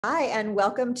Hi, and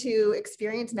welcome to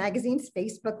Experience Magazine's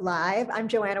Facebook Live. I'm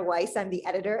Joanna Weiss. I'm the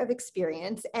editor of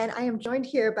Experience, and I am joined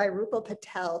here by Rupal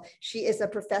Patel. She is a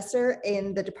professor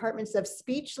in the departments of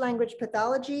speech language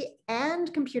pathology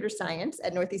and computer science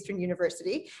at Northeastern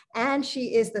University, and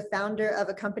she is the founder of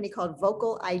a company called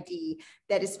VocaliD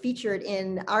that is featured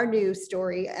in our new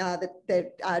story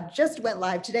that just went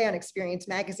live today on Experience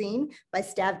Magazine by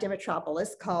Stav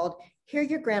Dimitropoulos called Hear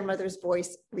Your Grandmother's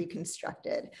Voice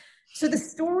Reconstructed. So the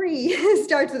story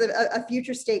starts with a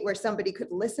future state where somebody could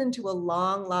listen to a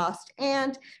long lost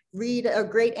aunt, great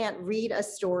aunt read a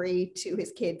story to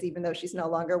his kids, even though she's no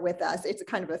longer with us. It's a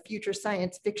kind of a future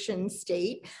science fiction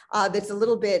state that's a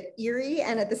little bit eerie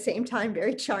and at the same time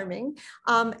very charming.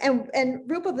 And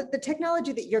Rupal, the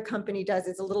technology that your company does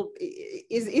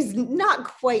is not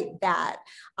quite that.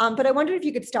 But I wondered if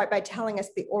you could start by telling us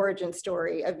the origin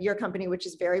story of your company, which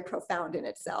is very profound in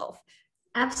itself.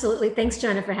 Absolutely. Thanks,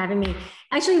 Joanna, for having me.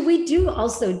 Actually, we do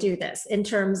also do this in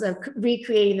terms of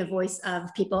recreating the voice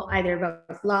of people either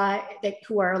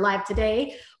who are alive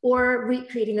today or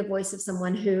recreating the voice of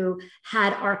someone who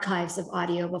had archives of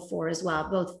audio before as well,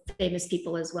 both famous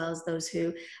people as well as those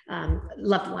who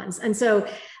loved ones. And so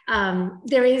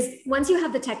once you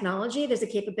have the technology, there's a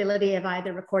capability of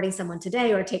either recording someone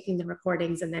today or taking the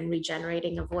recordings and then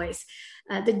regenerating a voice.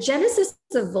 The genesis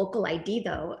of VocaliD,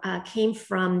 though, came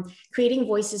from creating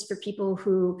voices for people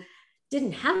who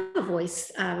didn't have a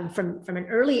voice from an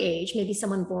early age, maybe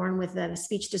someone born with a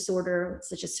speech disorder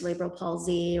such as cerebral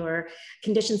palsy or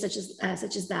conditions such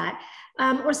as that,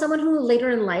 or someone who later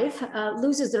in life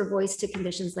loses their voice to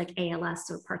conditions like ALS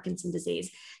or Parkinson's disease.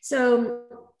 So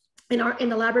in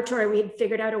the laboratory, we had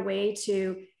figured out a way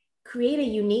to create a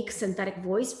unique synthetic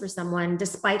voice for someone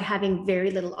despite having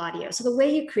very little audio. So the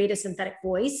way you create a synthetic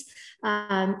voice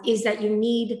is that you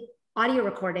need audio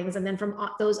recordings, and then from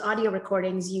those audio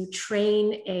recordings, you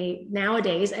train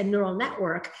nowadays a neural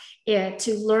network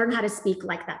to learn how to speak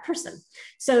like that person.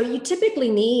 So you typically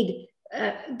need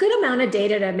a good amount of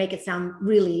data to make it sound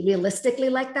really realistically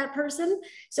like that person.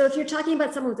 So if you're talking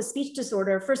about someone with a speech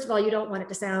disorder, first of all, you don't want it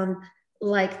to sound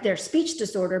like their speech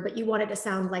disorder, but you want it to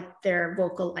sound like their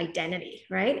vocal identity,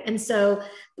 right? And so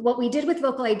what we did with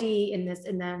VocaliD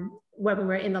when we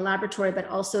were in the laboratory, but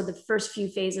also the first few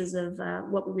phases of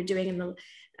what we were doing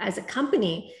as a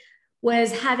company,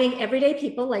 was having everyday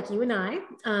people like you and I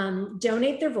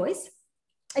donate their voice.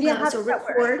 And yeah, so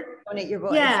record, donate your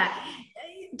voice. Yeah.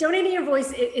 Donating your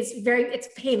voice it's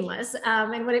painless.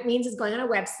 And what it means is going on a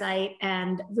website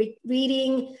and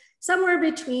reading somewhere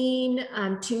between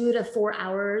 2 to 4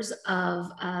 hours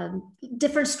of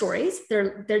different stories.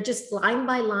 They're just line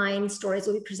by line stories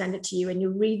will be presented to you, and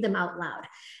you read them out loud.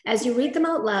 As you read them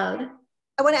out loud,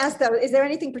 I want to ask though, is there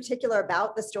anything particular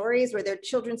about the stories? Were there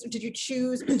children's? Did you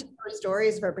choose particular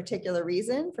stories for a particular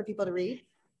reason for people to read?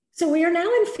 So we are now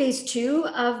in phase 2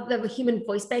 of the human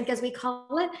voice bank, as we call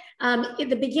it. In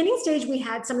the beginning stage, we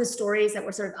had some of the stories that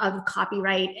were sort of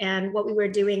copyright. And what we were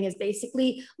doing is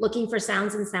basically looking for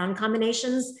sounds and sound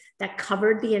combinations that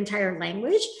covered the entire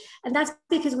language. And that's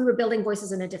because we were building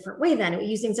voices in a different way then,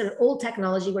 using sort of old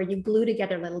technology where you glue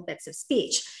together little bits of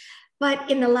speech. But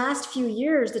in the last few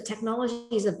years, the technology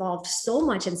has evolved so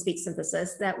much in speech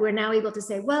synthesis that we're now able to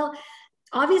say, well,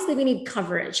 obviously we need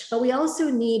coverage, but we also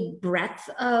need breadth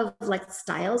of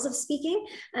styles of speaking.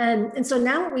 And so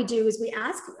now what we do is we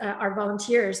ask our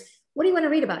volunteers, what do you want to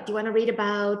read about? Do you want to read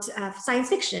about science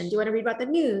fiction? Do you want to read about the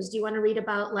news? Do you want to read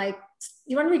about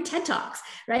you want to read TED Talks,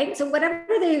 right? So whatever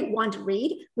they want to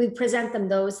read, we present them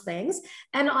those things.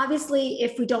 And obviously,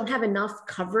 if we don't have enough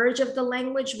coverage of the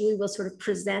language, we will sort of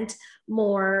present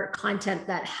more content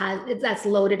that's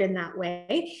loaded in that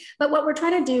way. But what we're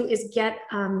trying to do is get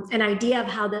an idea of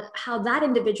how that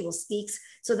individual speaks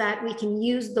so that we can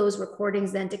use those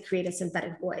recordings then to create a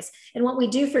synthetic voice. And what we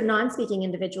do for non-speaking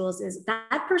individuals is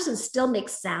that person still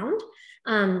makes sound.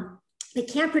 They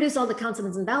can't produce all the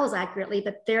consonants and vowels accurately,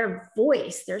 but their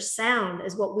voice, their sound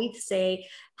is what we say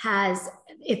has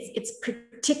its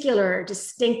particular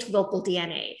distinct vocal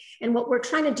DNA. And what we're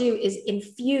trying to do is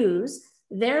infuse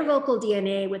their vocal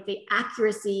DNA with the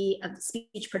accuracy of the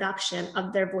speech production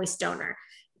of their voice donor,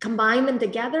 combine them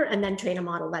together, and then train a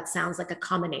model that sounds like a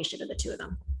combination of the two of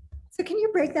them. So can you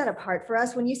break that apart for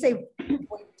us? When you say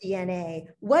voice DNA,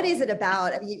 what is it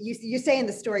about? I mean, you say in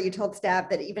the story, you told Stav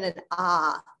that even an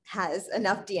ah has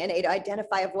enough DNA to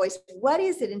identify a voice. What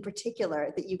is it in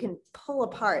particular that you can pull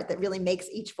apart that really makes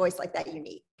each voice like that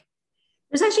unique?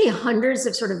 There's actually hundreds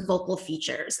of sort of vocal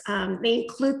features. They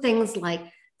include things like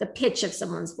the pitch of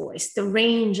someone's voice, the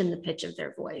range and the pitch of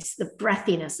their voice, the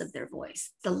breathiness of their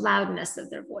voice, the loudness of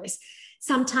their voice.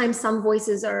 Sometimes some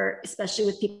voices are, especially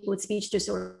with people with speech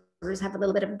disorders, have a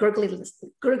little bit of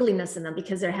gurgliness in them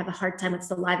because they have a hard time with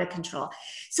saliva control.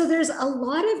 So there's a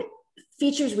lot of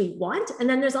features we want. And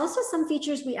then there's also some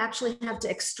features we actually have to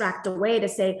extract away to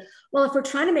say, well, if we're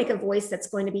trying to make a voice that's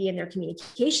going to be in their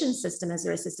communication system as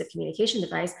their assistive communication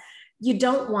device, you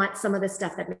don't want some of the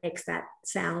stuff that makes that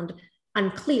sound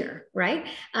unclear, right?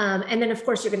 And then of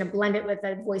course you're going to blend it with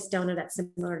a voice donor that's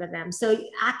similar to them. So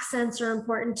accents are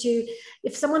important too.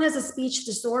 If someone has a speech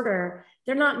disorder,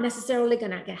 they're not necessarily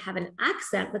going to have an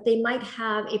accent, but they might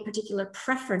have a particular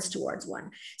preference towards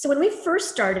one. So when we first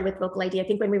started with VocaliD, I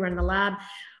think when we were in the lab,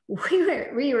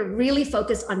 we were really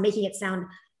focused on making it sound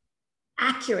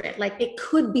accurate, like it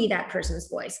could be that person's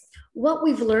voice. What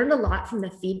we've learned a lot from the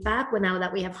feedback, now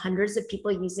that we have hundreds of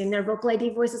people using their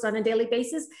VocaliD voices on a daily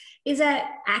basis, is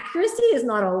that accuracy is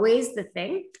not always the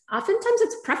thing. Oftentimes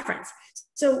it's preference.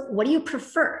 So what do you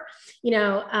prefer? You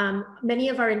know, many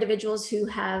of our individuals who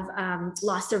have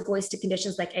lost their voice to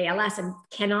conditions like ALS and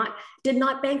did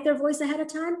not bank their voice ahead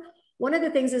of time, one of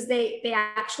the things is they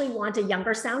actually want a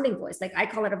younger sounding voice. Like I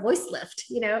call it a voice lift,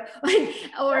 you know,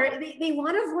 or they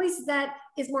want a voice that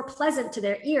is more pleasant to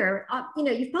their ear. You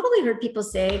know, you've probably heard people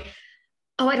say,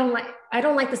 oh, I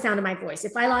don't like the sound of my voice.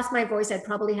 If I lost my voice, I'd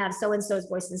probably have so-and-so's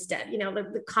voice instead. You know,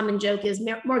 the common joke is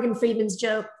Morgan Freeman's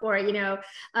joke, or, you know,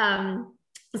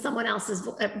 someone else's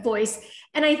voice.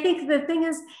 And I think the thing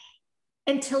is,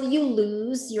 until you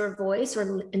lose your voice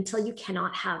or until you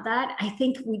cannot have that, I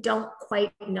think we don't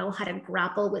quite know how to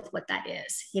grapple with what that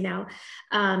is, you know?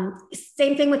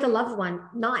 Same thing with a loved one.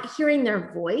 Not hearing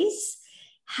their voice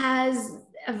has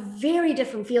a very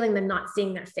different feeling than not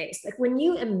seeing their face. Like when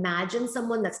you imagine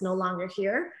someone that's no longer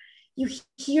here, you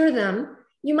hear them,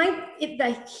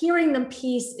 the hearing them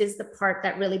piece is the part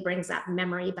that really brings that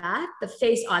memory back. The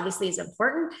face obviously is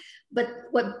important, but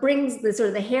what brings the sort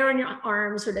of the hair on your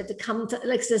arms sort of to come to,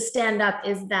 like, to stand up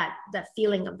is that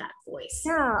feeling of that voice.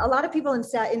 Yeah, a lot of people in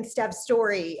Stev's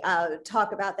story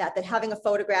talk about that having a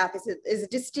photograph is a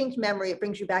distinct memory. It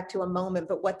brings you back to a moment,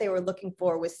 but what they were looking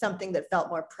for was something that felt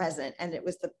more present, and it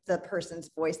was the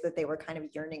person's voice that they were kind of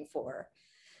yearning for.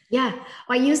 Yeah,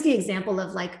 well, I use the example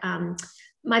of like,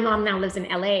 my mom now lives in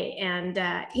LA, and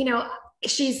you know,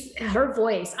 her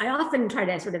voice, I often try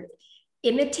to sort of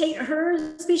imitate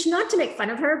her speech, not to make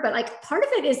fun of her, but like part of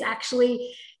it is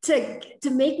actually to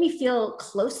make me feel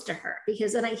close to her,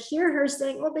 because when I hear her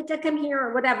saying, oh, Beta, come here,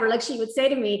 or whatever, like she would say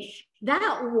to me,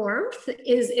 that warmth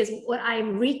is what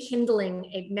I'm rekindling,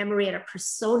 a memory and a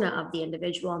persona of the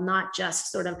individual, not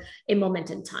just sort of a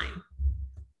moment in time.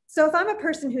 So if I'm a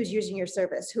person who's using your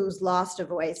service, who's lost a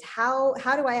voice, how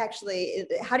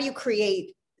do you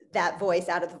create that voice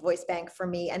out of the voice bank for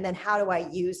me? And then how do I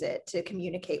use it to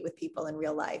communicate with people in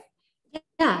real life?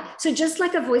 Yeah, so just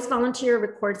like a voice volunteer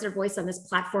records their voice on this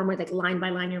platform where like line by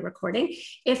line you're recording,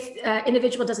 if an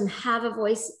individual doesn't have a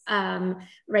voice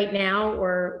right now,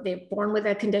 or they're born with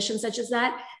a condition such as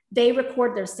that, they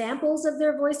record their samples of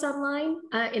their voice online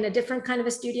in a different kind of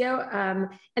a studio.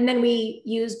 And then we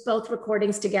use both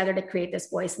recordings together to create this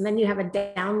voice. And then you have a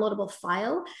downloadable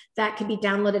file that can be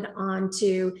downloaded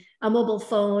onto a mobile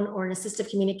phone or an assistive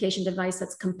communication device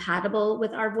that's compatible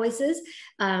with our voices.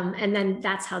 And then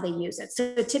that's how they use it.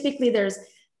 So typically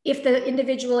if the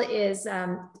individual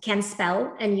can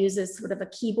spell and uses sort of a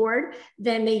keyboard,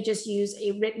 then they just use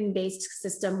a written-based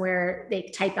system where they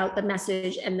type out the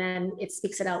message and then it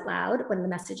speaks it out loud when the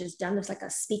message is done. There's like a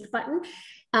speak button.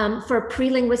 For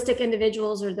pre-linguistic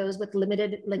individuals or those with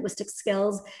limited linguistic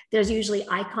skills, there's usually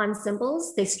icon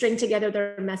symbols. They string together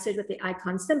their message with the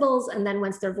icon symbols, and then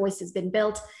once their voice has been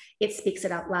built, it speaks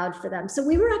it out loud for them. So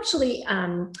we were actually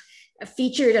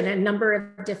featured in a number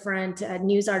of different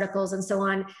news articles and so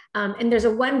on. And there's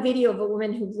one video of a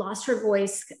woman who lost her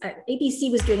voice.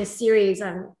 ABC was doing a series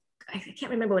on, I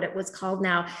can't remember what it was called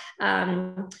now,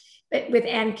 with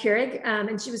Ann Keurig.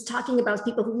 And she was talking about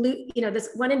people who, you know, this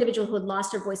one individual who had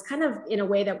lost her voice kind of in a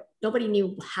way that nobody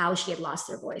knew how she had lost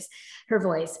her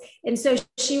voice. And so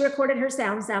she recorded her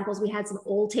sound samples. We had some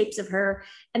old tapes of her.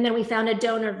 And then we found a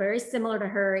donor very similar to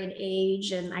her in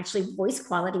age and actually voice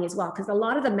quality as well. Because a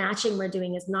lot of the matching we're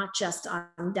doing is not just on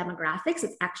demographics,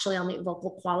 it's actually on the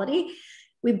vocal quality.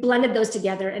 We blended those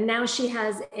together, and now she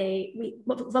has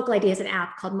VocaliD has an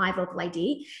app called My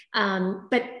VocaliD,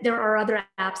 but there are other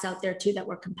apps out there too that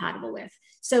we're compatible with.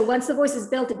 So once the voice is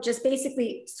built, it just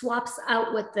basically swaps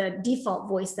out with the default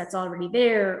voice that's already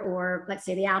there, or let's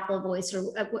say the Apple voice or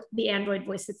the Android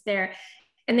voice that's there,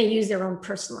 and they use their own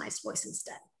personalized voice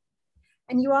instead.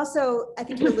 And you also, I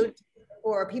think you alluded to,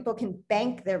 or people can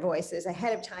bank their voices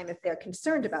ahead of time if they're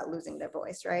concerned about losing their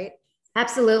voice, right?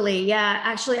 Absolutely. Yeah.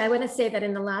 Actually, I want to say that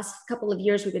in the last couple of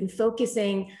years, we've been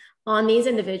focusing on these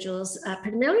individuals,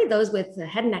 primarily those with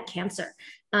head and neck cancer.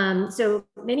 So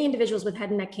many individuals with head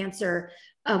and neck cancer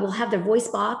will have their voice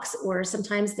box, or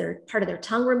sometimes their part of their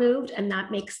tongue removed, and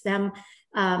that makes them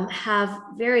have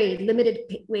very limited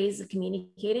ways of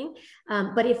communicating.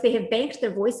 But if they have banked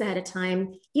their voice ahead of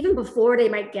time, even before they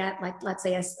might get, like, let's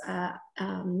say,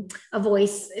 a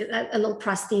voice, a little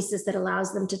prosthesis that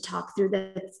allows them to talk through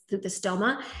the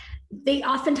stoma, they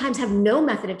oftentimes have no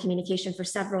method of communication for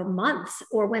several months,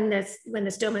 or when the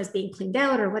stoma is being cleaned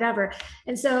out or whatever.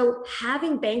 And so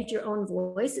having banked your own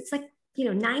voice, it's like,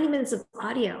 90 minutes of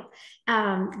audio.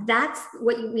 That's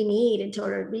what we need in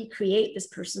order to recreate this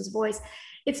person's voice.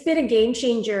 It's been a game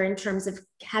changer in terms of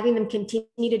having them continue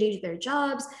to do their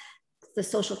jobs, the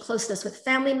social closeness with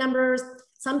family members.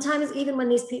 Sometimes even when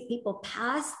these people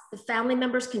pass, the family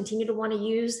members continue to want to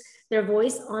use their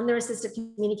voice on their assistive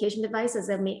communication device as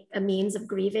a means of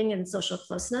grieving and social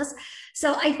closeness.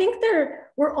 So I think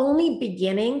we're only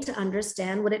beginning to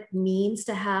understand what it means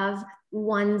to have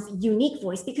one's unique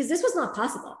voice, because this was not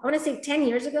possible. I want to say 10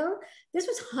 years ago, this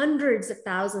was hundreds of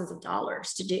thousands of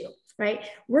dollars to do, right?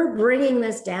 We're bringing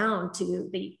this down to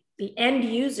the end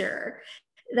user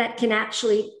that can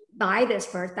actually buy this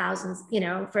for thousands,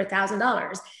 for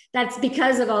 $1,000. That's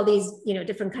because of all these,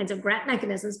 different kinds of grant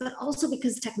mechanisms, but also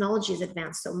because technology has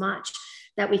advanced so much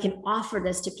that we can offer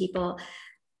this to people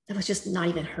that was just not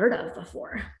even heard of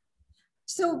before.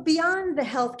 So beyond the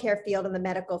healthcare field and the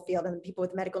medical field and the people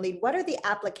with medical need, what are the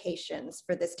applications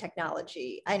for this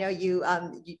technology? I know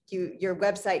your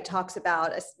website talks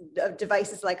about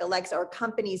devices like Alexa, or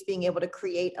companies being able to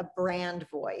create a brand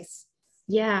voice.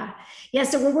 Yeah.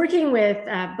 So we're working with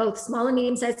both small and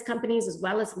medium-sized companies, as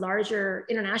well as larger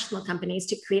international companies,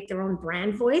 to create their own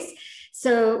brand voice.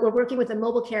 So we're working with a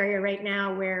mobile carrier right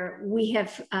now where we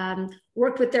have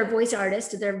worked with their voice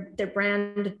artist, their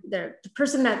brand, the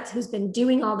person who's been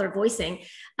doing all their voicing,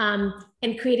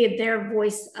 and created their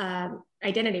voice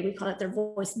identity. We call it their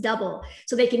voice double.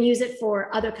 So they can use it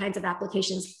for other kinds of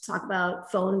applications. Talk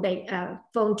about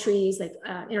phone trees, like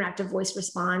interactive voice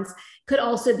response. Could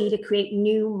also be to create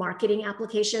new marketing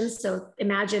applications. So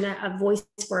imagine a voice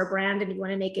for a brand, and you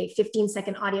want to make a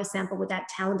 15-second audio sample where that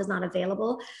talent is not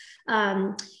available.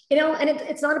 And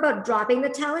it's not about dropping the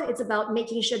talent. It's about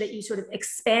making sure that you sort of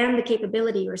expand the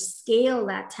capability or scale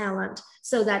that talent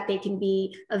so that they can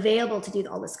be available to do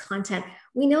all this content.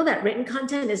 We know that written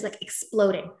content is like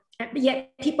exploding,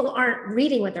 yet people aren't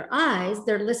reading with their eyes,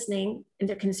 they're listening and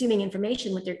they're consuming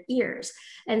information with their ears.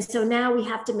 And so now we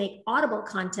have to make audible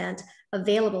content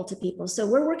available to people. So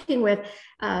we're working with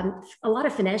a lot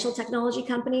of financial technology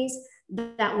companies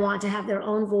that want to have their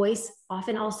own voice,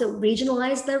 often also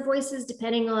regionalize their voices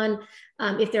depending on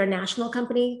if they're a national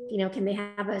company, can they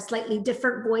have a slightly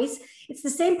different voice? It's the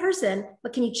same person,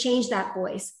 but can you change that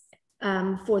voice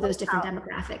for those different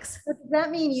demographics? Does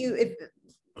that mean if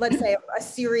let's say a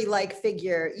Siri-like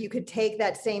figure, you could take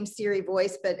that same Siri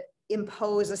voice, but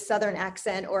impose a Southern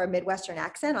accent or a Midwestern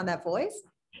accent on that voice?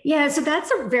 Yeah, so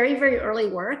that's a very, very early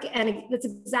work. And that's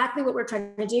exactly what we're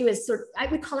trying to do is I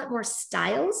would call it more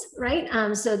styles, right?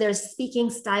 So there's speaking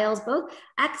styles, both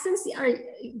accents are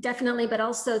definitely, but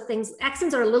also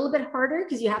accents are a little bit harder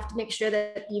because you have to make sure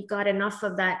that you've got enough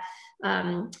of that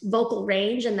vocal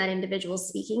range and that individual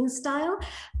speaking style.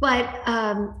 But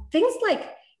things like,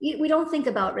 we don't think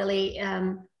about really,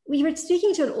 when you're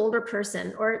speaking to an older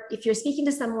person, or if you're speaking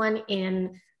to someone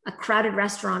in a crowded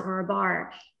restaurant or a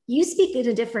bar, you speak in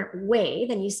a different way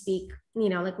than you speak,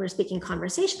 like we're speaking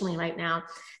conversationally right now.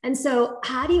 And so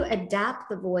how do you adapt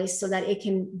the voice so that it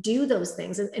can do those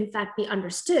things and in fact be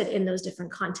understood in those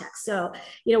different contexts? So,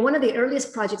 one of the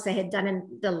earliest projects I had done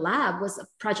in the lab was a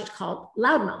project called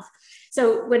Loudmouth.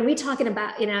 So when we talk in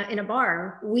a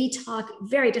bar, we talk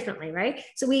very differently, right?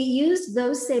 So we used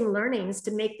those same learnings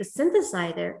to make the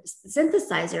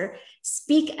synthesizer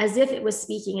speak as if it was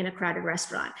speaking in a crowded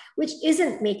restaurant, which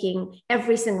isn't making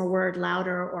every single word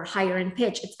louder or higher in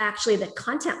pitch. It's actually the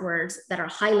content words that are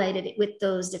highlighted with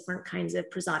those different kinds of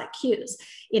prosodic cues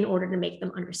in order to make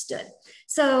them understood.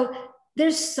 So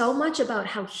there's so much about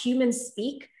how humans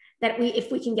speak that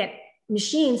if we can get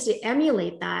machines to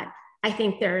emulate that, I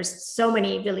think there's so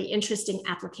many really interesting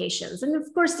applications. And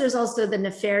of course, there's also the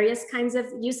nefarious kinds of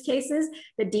use cases,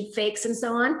 the deep fakes and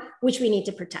so on, which we need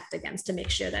to protect against to make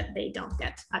sure that they don't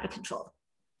get out of control.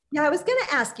 Yeah, I was going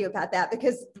to ask you about that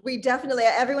because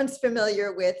everyone's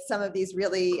familiar with some of these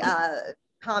really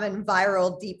common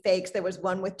viral deep fakes. There was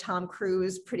one with Tom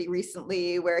Cruise pretty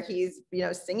recently where he's,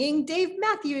 singing Dave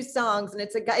Matthews songs, and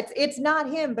it's a guy, it's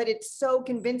not him, but it's so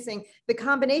convincing. The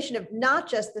combination of not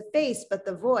just the face, but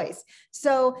the voice.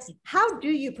 So how do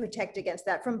you protect against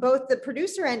that from both the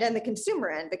producer end and the consumer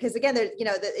end? Because again, there's,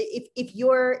 if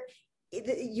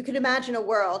you can imagine a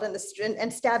world,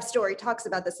 and Stab's story talks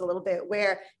about this a little bit,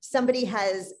 where somebody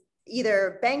has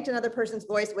either banked another person's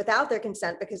voice without their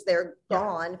consent because they're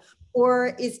gone,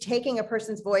 or is taking a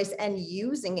person's voice and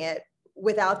using it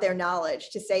without their knowledge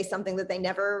to say something that they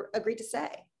never agreed to say.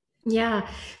 Yeah.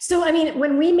 So, I mean,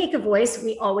 when we make a voice,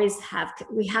 we have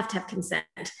to have consent.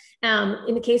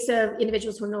 In the case of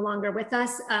individuals who are no longer with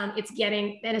us, it's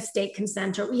getting an estate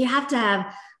consent, or you have to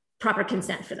have proper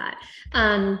consent for that.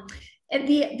 And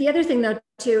the other thing, though,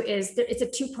 too, is it's a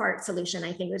two-part solution.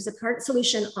 I think there's a part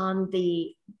solution on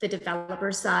the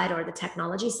developer side or the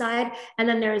technology side, and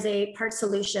then there's a part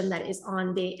solution that is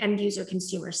on the end user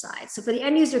consumer side. So for the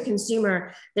end user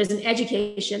consumer, there's an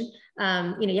education.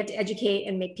 You have to educate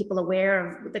and make people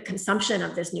aware of the consumption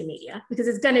of this new media, because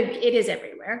it is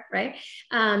everywhere, right?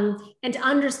 And to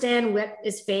understand what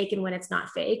is fake and when it's not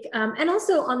fake. And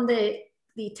also on the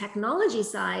technology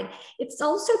side, it's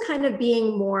also kind of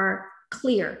being more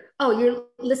clear. Oh, you're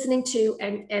listening to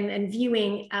and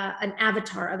viewing an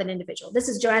avatar of an individual. This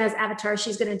is Joanna's avatar.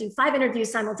 She's going to do 5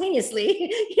 interviews simultaneously,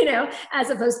 as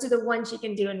opposed to the one she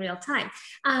can do in real time.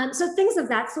 So things of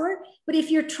that sort. But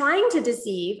if you're trying to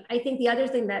deceive, I think the other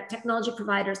thing that technology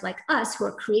providers like us, who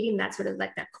are creating that sort of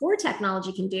like that core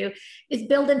technology, can do is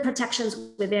build in protections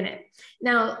within it.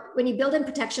 Now, when you build in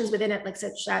protections within it, like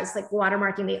such as like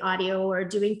watermarking the audio or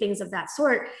doing things of that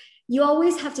sort, you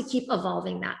always have to keep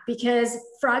evolving that, because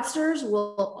fraudsters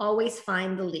will always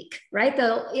find the leak, right?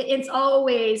 It's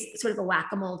always sort of a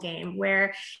whack-a-mole game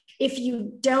where if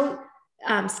you don't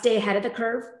stay ahead of the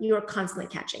curve, you are constantly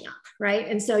catching up, right?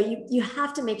 And so you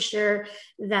have to make sure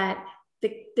that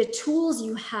the tools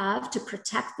you have to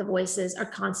protect the voices are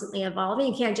constantly evolving.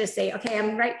 You can't just say, okay,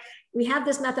 I'm right. We have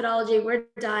this methodology, we're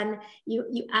done.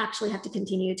 You actually have to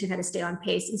continue to kind of stay on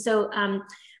pace. And so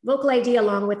VocaliD,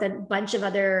 along with a bunch of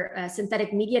other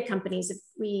synthetic media companies,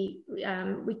 we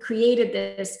created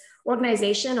this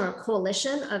organization or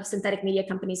coalition of synthetic media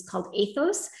companies called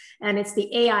Ethos, and it's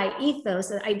the AI ethos.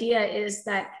 The idea is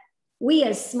that we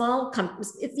as small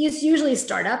companies, it's usually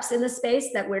startups in the space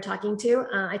that we're talking to.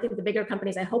 I think the bigger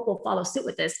companies, I hope, will follow suit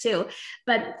with this too.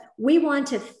 But we want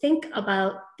to think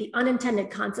about the unintended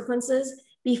consequences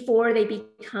before they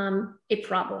become a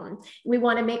problem. We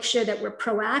want to make sure that we're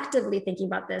proactively thinking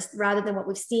about this, rather than what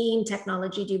we've seen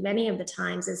technology do many of the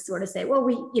times is sort of say, well,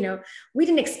 we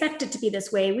didn't expect it to be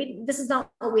this way. This is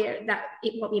not what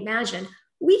we imagined.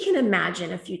 We can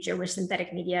imagine a future where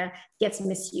synthetic media gets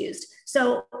misused.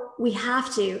 So we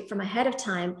have to, from ahead of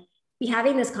time, be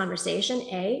having this conversation,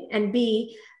 A, and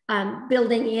B,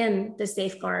 building in the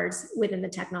safeguards within the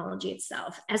technology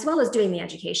itself, as well as doing the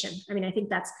education. I mean, I think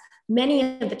that's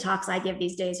many of the talks I give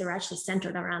these days are actually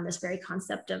centered around this very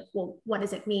concept of, well, what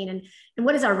does it mean? And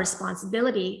what is our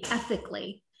responsibility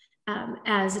ethically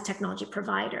as a technology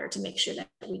provider to make sure that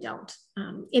we don't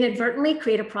inadvertently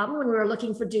create a problem when we were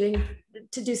looking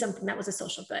to do something that was a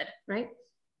social good, right?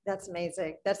 That's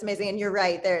amazing. That's amazing. And you're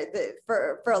right there.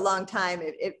 For a long time,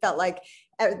 it felt like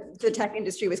the tech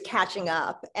industry was catching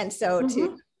up. And so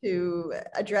to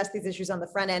address these issues on the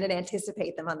front end and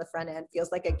anticipate them on the front end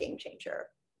feels like a game changer.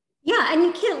 Yeah. And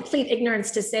you can't plead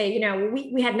ignorance to say,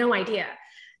 we had no idea.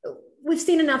 We've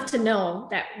seen enough to know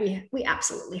that we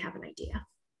absolutely have an idea.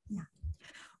 Yeah.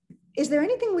 Is there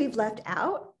anything we've left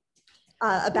out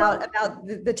about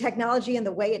the technology and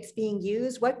the way it's being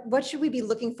used? What should we be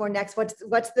looking for next? What's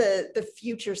the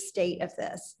future state of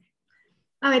this?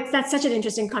 Oh, that's such an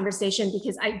interesting conversation,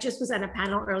 because I just was on a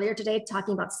panel earlier today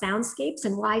talking about soundscapes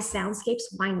and why soundscapes,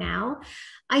 why now?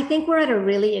 I think we're at a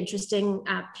really interesting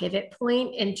pivot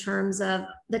point in terms of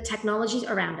the technologies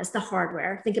around us, the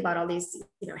hardware. Think about all these,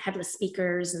 headless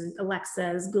speakers and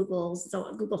Alexas, Google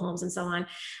Homes, and so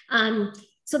on.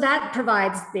 So that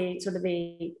provides the sort of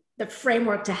the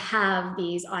framework to have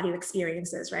these audio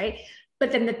experiences, right?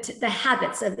 But then the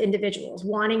habits of individuals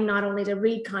wanting not only to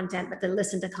read content, but to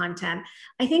listen to content.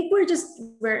 I think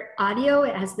where audio,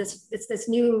 it's this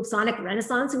new sonic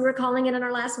renaissance, we were calling it in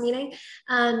our last meeting,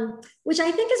 which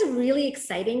I think is a really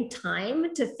exciting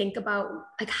time to think about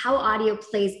like how audio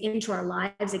plays into our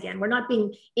lives again. We're not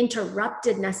being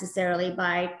interrupted necessarily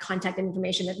by contact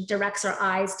information that directs our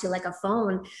eyes to like a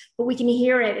phone, but we can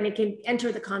hear it and it can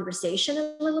enter the conversation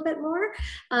a little bit more,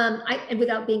 and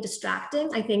without being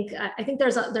distracting. I think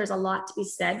there's a lot to be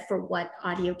said for what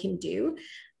audio can do.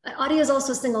 Audio is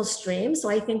also single stream. So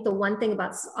I think the one thing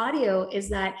about audio is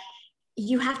that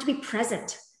you have to be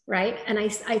present, right? And I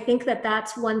think that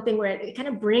that's one thing where it kind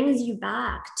of brings you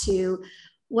back to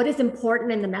what is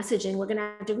important in the messaging. We're going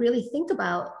to have to really think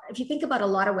about, if you think about a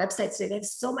lot of websites today, they have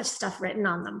so much stuff written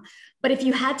on them. But if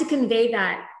you had to convey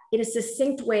that in a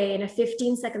succinct way in a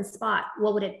 15-second spot,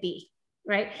 what would it be,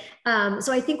 right?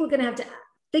 So I think we're going to have to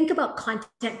think about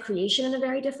content creation in a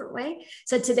very different way.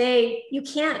 So today, you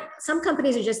can't, some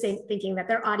companies are just thinking that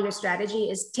their audio strategy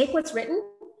is take what's written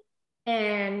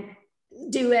and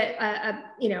do it,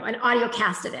 an audio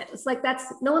cast of it. It's like,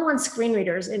 no one wants screen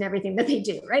readers in everything that they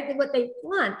do, right? What they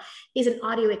want is an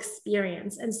audio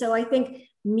experience. And so I think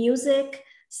music,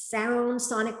 sound,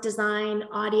 sonic design,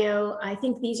 audio, I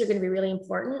think these are going to be really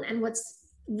important. And what's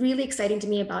really exciting to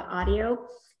me about audio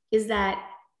is that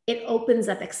it opens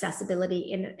up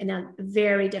accessibility in a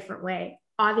very different way.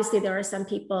 Obviously, there are some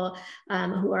people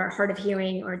who are hard of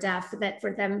hearing or deaf that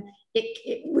for them,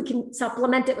 we can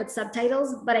supplement it with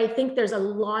subtitles, but I think there's a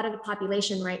lot of the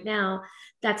population right now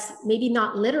that's maybe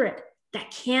not literate,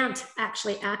 that can't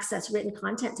actually access written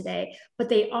content today, but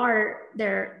they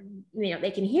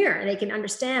can hear and they can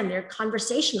understand, they're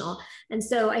conversational. And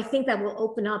so I think that will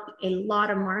open up a lot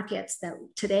of markets that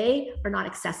today are not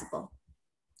accessible.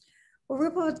 Well,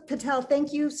 Rupal Patel,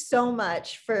 thank you so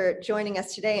much for joining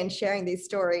us today and sharing these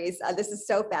stories. This is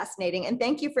so fascinating. And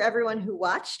thank you for everyone who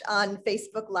watched on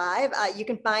Facebook Live. You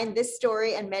can find this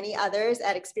story and many others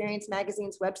at Experience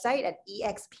Magazine's website at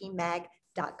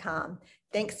expmag.com.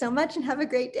 Thanks so much and have a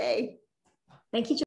great day. Thank you.